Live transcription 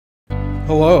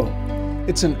Hello.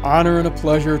 It's an honor and a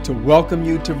pleasure to welcome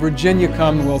you to Virginia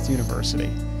Commonwealth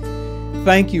University.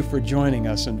 Thank you for joining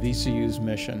us in VCU's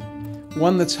mission,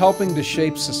 one that's helping to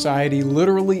shape society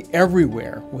literally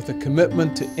everywhere with a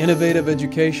commitment to innovative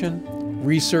education,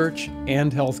 research,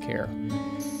 and healthcare.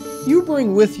 You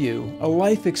bring with you a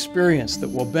life experience that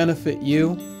will benefit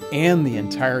you and the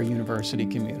entire university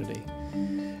community.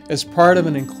 As part of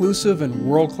an inclusive and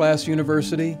world-class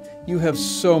university, you have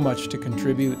so much to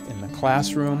contribute in the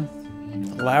classroom,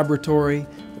 the laboratory,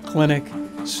 the clinic,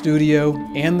 studio,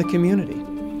 and the community.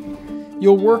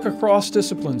 You'll work across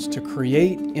disciplines to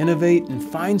create, innovate, and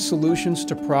find solutions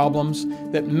to problems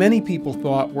that many people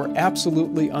thought were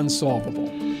absolutely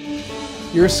unsolvable.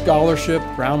 Your scholarship,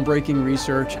 groundbreaking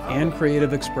research, and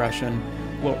creative expression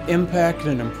will impact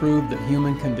and improve the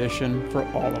human condition for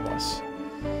all of us.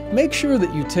 Make sure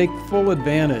that you take full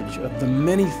advantage of the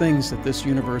many things that this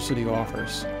university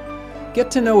offers.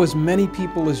 Get to know as many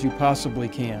people as you possibly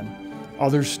can.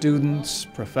 Other students,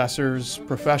 professors,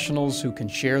 professionals who can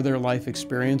share their life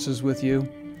experiences with you.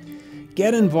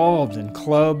 Get involved in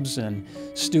clubs and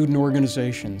student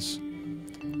organizations.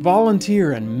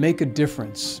 Volunteer and make a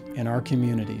difference in our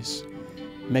communities.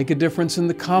 Make a difference in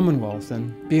the Commonwealth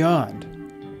and beyond.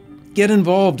 Get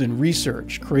involved in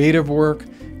research, creative work,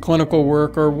 clinical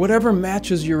work, or whatever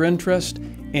matches your interest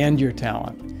and your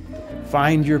talent.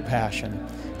 Find your passion.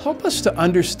 Help us to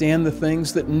understand the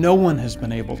things that no one has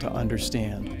been able to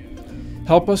understand.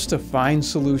 Help us to find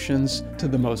solutions to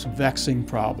the most vexing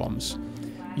problems.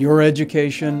 Your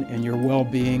education and your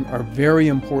well-being are very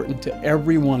important to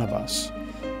every one of us.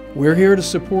 We're here to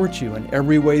support you in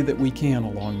every way that we can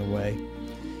along the way.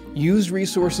 Use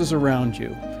resources around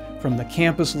you, from the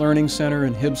Campus Learning Center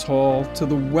in Hibbs Hall to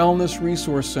the Wellness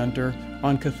Resource Center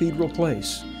on Cathedral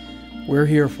Place. We're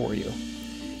here for you.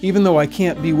 Even though I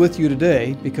can't be with you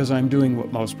today because I'm doing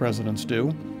what most presidents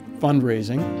do,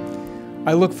 fundraising,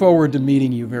 I look forward to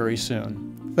meeting you very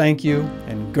soon. Thank you,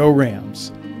 and go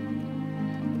Rams!